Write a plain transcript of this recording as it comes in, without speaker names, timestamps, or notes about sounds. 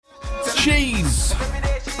cheese.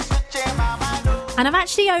 And I've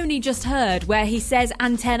actually only just heard where he says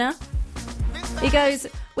antenna. He goes,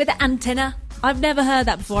 with the antenna. I've never heard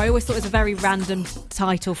that before. I always thought it was a very random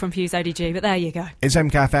title from Fuse ODG, but there you go. It's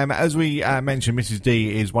MKFM. As we mentioned, Mrs.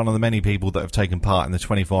 D is one of the many people that have taken part in the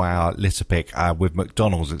 24-hour litter pick with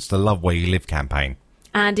McDonald's. It's the Love Where You Live campaign.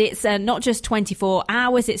 And it's not just 24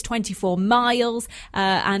 hours, it's 24 miles,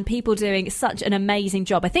 and people doing such an amazing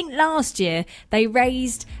job. I think last year they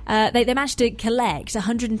raised, they managed to collect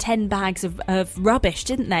 110 bags of rubbish,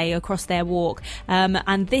 didn't they, across their walk?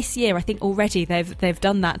 And this year, I think already they've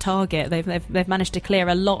done that target. They've managed to clear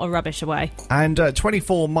a lot of rubbish away. And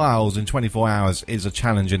 24 miles in 24 hours is a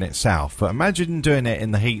challenge in itself. But imagine doing it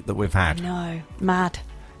in the heat that we've had. No, mad.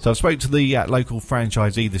 So I spoke to the local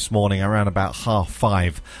franchisee this morning around about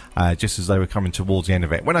 5:30, just as they were coming towards the end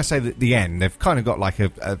of it. When I say the end, they've kind of got like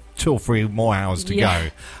a 2 or 3 more hours to go.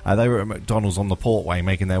 They were at McDonald's on the Portway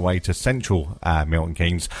making their way to central Milton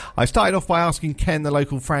Keynes. I started off by asking Ken, the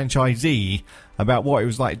local franchisee, about what it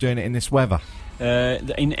was like doing it in this weather.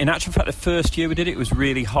 In actual fact, the first year we did it was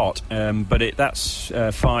really hot, but that's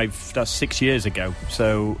 6 years ago.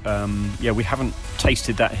 So we haven't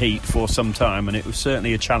tasted that heat for some time, and it was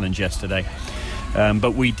certainly a challenge yesterday.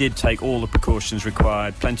 But we did take all the precautions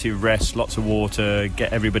required, plenty of rest, lots of water,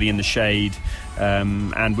 get everybody in the shade,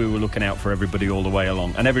 and we were looking out for everybody all the way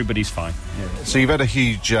along, and everybody's fine. Yeah. So you've had a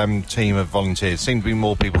huge team of volunteers. Seem to be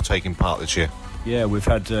more people taking part this year. Yeah, we've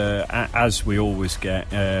had, as we always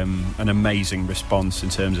get, an amazing response in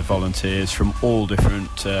terms of volunteers from all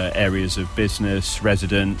different areas of business,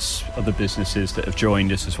 residents, other businesses that have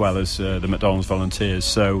joined us, as well as the McDonald's volunteers.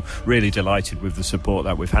 So really delighted with the support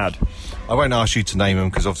that we've had. I won't ask you to name them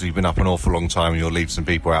because obviously you've been up an awful long time and you'll leave some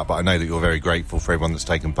people out, but I know that you're very grateful for everyone that's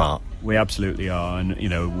taken part. We absolutely are,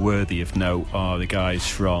 and worthy of note are the guys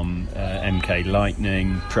from MK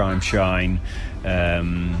Lightning, Prime Shine.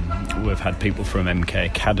 We've had people from MK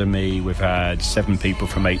Academy, we've had 7 people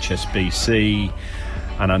from HSBC,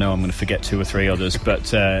 and I know I'm going to forget 2 or 3 others,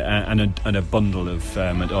 but and a bundle of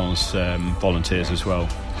McDonald's volunteers as well.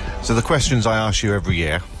 So the questions I ask you every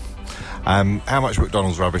year, how much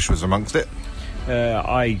McDonald's rubbish was amongst it?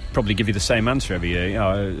 I probably give you the same answer every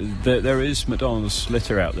year. There is McDonald's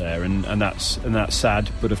litter out there, and that's sad.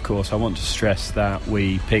 But of course, I want to stress that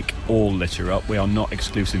we pick all litter up. We are not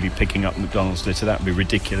exclusively picking up McDonald's litter. That would be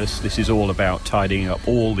ridiculous. This is all about tidying up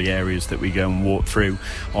all the areas that we go and walk through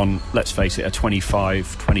on, let's face it, a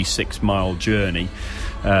 26 mile journey.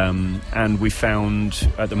 And we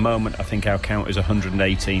found, at the moment, I think our count is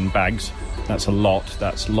 118 bags. That's a lot.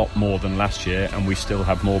 That's a lot more than last year, and we still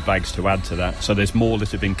have more bags to add to that. So there's more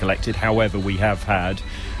litter being collected. However, we have had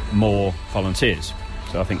more volunteers.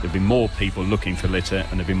 So I think there'll be more people looking for litter,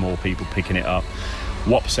 and there'll be more people picking it up.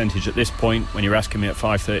 What percentage at this point, when you're asking me at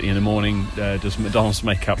 5:30 in the morning, does McDonald's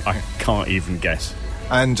make up? I can't even guess.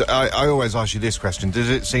 And I always ask you this question: does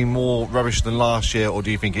it seem more rubbish than last year, or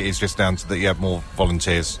do you think it is just down to that you have more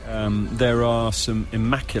volunteers? There are some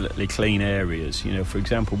immaculately clean areas. For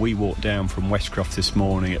example, we walked down from Westcroft this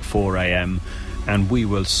morning at 4 a.m, and we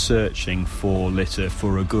were searching for litter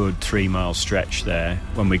for a good 3 mile stretch there.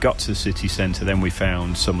 When we got to the city centre, then we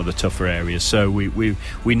found some of the tougher areas. So we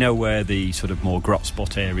know where the sort of more grot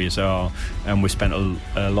spot areas are, and we spent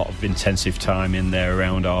a lot of intensive time in there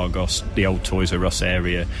around Argos, the old Toys R Us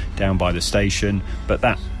area, down by the station. But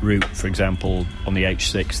that route, for example, on the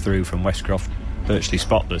H6 through from Westcroft, virtually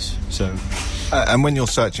spotless. So and when you're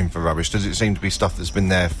searching for rubbish, does it seem to be stuff that's been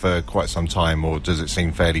there for quite some time, or does it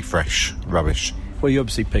seem fairly fresh rubbish? Well, you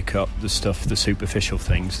obviously pick up the stuff, the superficial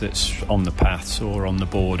things that's on the paths or on the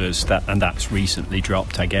borders, and that's recently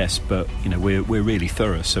dropped, I guess. But we're really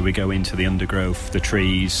thorough, so we go into the undergrowth, the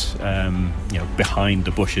trees, behind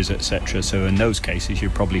the bushes, etc. So in those cases,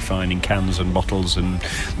 you're probably finding cans and bottles and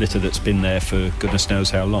litter that's been there for goodness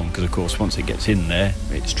knows how long. Because of course, once it gets in there,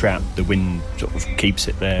 it's trapped. The wind sort of keeps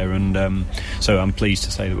it there, and so I'm pleased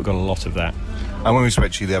to say that we've got a lot of that. And when we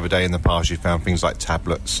spoke to you the other day in the past, you found things like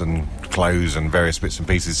tablets and clothes and various bits and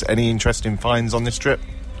pieces. Any interesting finds on this trip?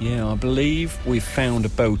 Yeah, I believe we've found a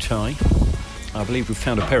bow tie. I believe we've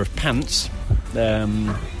found a pair of pants.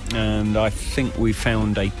 And I think we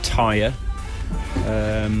found a tyre.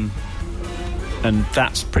 And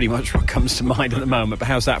that's pretty much what comes to mind at the moment. But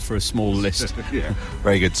how's that for a small list? Yeah.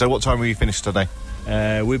 Very good. So what time will you finish today?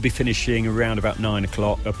 We'll be finishing around about 9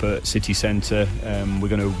 o'clock up at City Centre. We're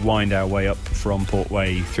going to wind our way up from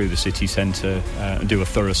Portway through the City Centre and do a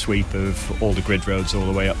thorough sweep of all the grid roads all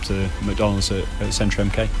the way up to McDonald's at Centre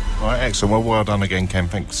MK. All right, excellent. Well done again, Ken.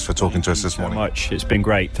 Thanks for talking to us this morning. Thank you so much. It's been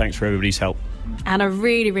great. Thanks for everybody's help. And a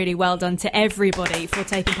really, really well done to everybody for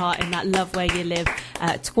taking part in that Love Where You Live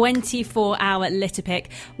 24-hour litter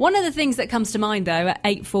pick. One of the things that comes to mind, though, at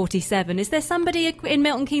 8:47, is there somebody in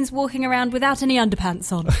Milton Keynes walking around without any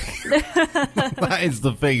underpants on? That is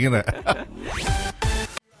the thing, isn't it?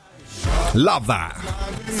 Love that.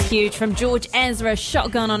 It's huge from George Ezra,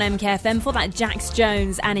 Shotgun on MKFM for that Jax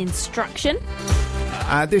Jones and Instruction.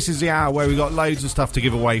 This is the hour where we've got loads of stuff to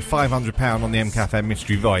give away. £500 on the MKFM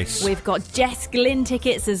Mystery Voice. We've got Jess Glynn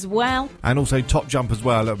tickets as well. And also Top Jump as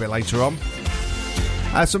well a little bit later on.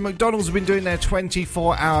 So McDonald's have been doing their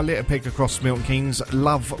 24-hour litter pick across Milton Keynes.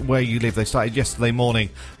 Love Where You Live. They started yesterday morning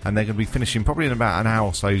and they're going to be finishing probably in about an hour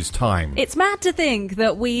or so's time. It's mad to think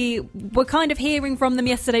that we were kind of hearing from them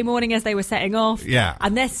yesterday morning as they were setting off. Yeah.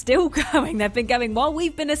 And they're still going. They've been going while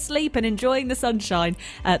we've been asleep and enjoying the sunshine.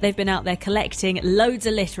 They've been out there collecting loads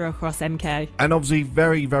of litter across MK. And obviously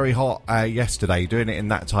very, very hot yesterday, doing it in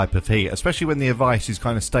that type of heat, especially when the advice is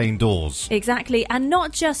kind of stay indoors. Exactly. And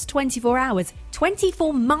not just 24 hours, 24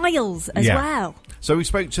 miles as well. So we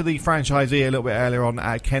spoke to the franchisee a little bit earlier on,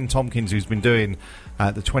 Ken Tompkins, who's been doing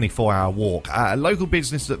the 24-hour walk. A local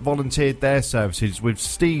business that volunteered their services with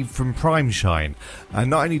Steve from Primeshine. And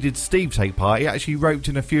not only did Steve take part, he actually roped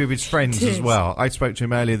in a few of his friends as well. I spoke to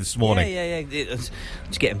him earlier this morning. Yeah.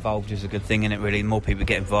 To get involved is a good thing, isn't it, really? The more people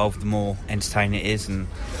get involved, the more entertaining it is. And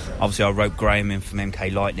obviously I roped Graham in from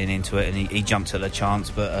MK Lightning into it, and he jumped at the chance,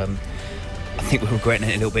 but I think we're regretting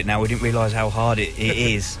it a little bit now. We didn't realise how hard it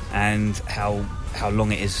is and how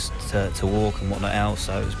long it is to walk and whatnot else.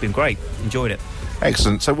 So it's been great. Enjoyed it.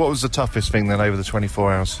 Excellent. So what was the toughest thing then over the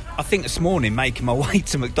 24 hours? I think this morning making my way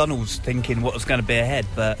to McDonald's thinking what was going to be ahead.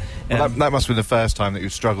 But well, that must be the first time that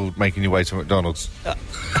you've struggled making your way to McDonald's.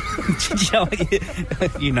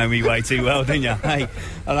 You know me way too well, don't you? Hey,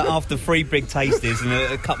 after 3 big tasties and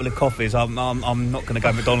a couple of coffees, I'm not going to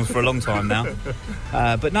go to McDonald's for a long time now.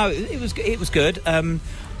 But no, it was good.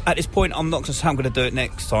 At this point, I'm not going to say I'm going to do it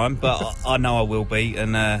next time, but I know I will be,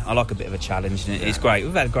 and I like a bit of a challenge, and it's great.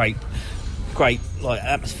 We've had a great like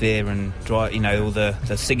atmosphere and all the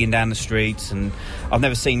singing down the streets, and I've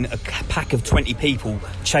never seen a pack of 20 people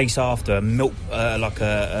chase after a milk like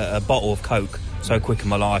a bottle of Coke so quick in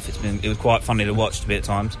my life. It was quite funny to watch a bit at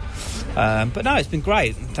times, but no, it's been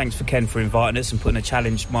great. Thanks for Ken for inviting us and putting a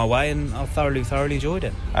challenge my way, and I thoroughly enjoyed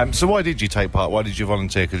it. So why did you take part? Why did you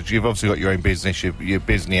volunteer? Because you've obviously got your own business, you're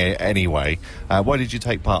busy anyway. Why did you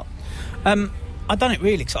take part? I've done it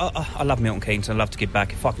really because I love Milton Keynes and I love to give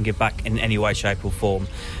back if I can give back in any way, shape or form.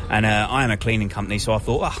 And I am a cleaning company, so I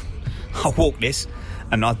thought, I'll walk this.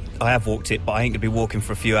 And I have walked it, but I ain't going to be walking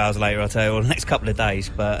for a few hours later, I'll tell you, or the next couple of days.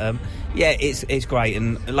 But it's great,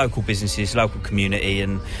 and local businesses, local community,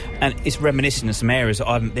 and it's reminiscent of some areas that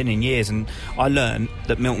I haven't been in years. And I learned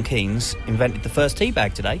that Milton Keynes invented the first tea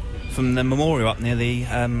bag today from the memorial up near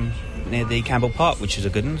the Campbell Park, which is a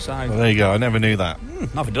good one. So well, there you go. I never knew that.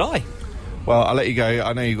 Neither did I. Well, I'll let you go.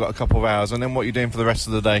 I know you've got a couple of hours, and then what are you doing for the rest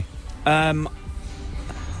of the day? I'm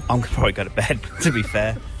going to probably go to bed, to be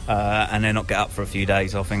fair, and then not get up for a few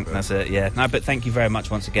days. I think that's it, yeah. No, but thank you very much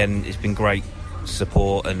once again. It's been great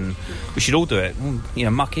support, and we should all do it.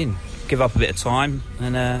 Muck in, give up a bit of time,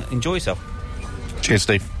 and enjoy yourself. Cheers,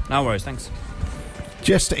 Steve. No worries, thanks.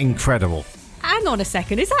 Just incredible. Hang on a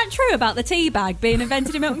second, is that true about the tea bag being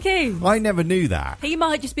invented in Milton Keynes? I never knew that. He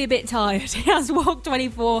might just be a bit tired. He has walked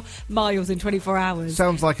 24 miles in 24 hours.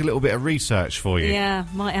 Sounds like a little bit of research for you. Yeah,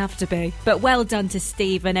 might have to be. But well done to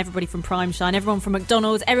Steve and everybody from Primeshine, everyone from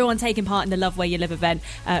McDonald's, everyone taking part in the Love Where You Live event.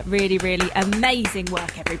 Really, really amazing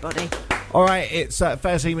work, everybody. All right, it's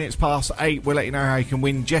 13 minutes past 8. We'll let you know how you can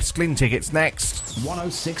win Jess Glynn tickets next.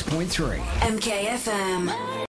 106.3 MKFM.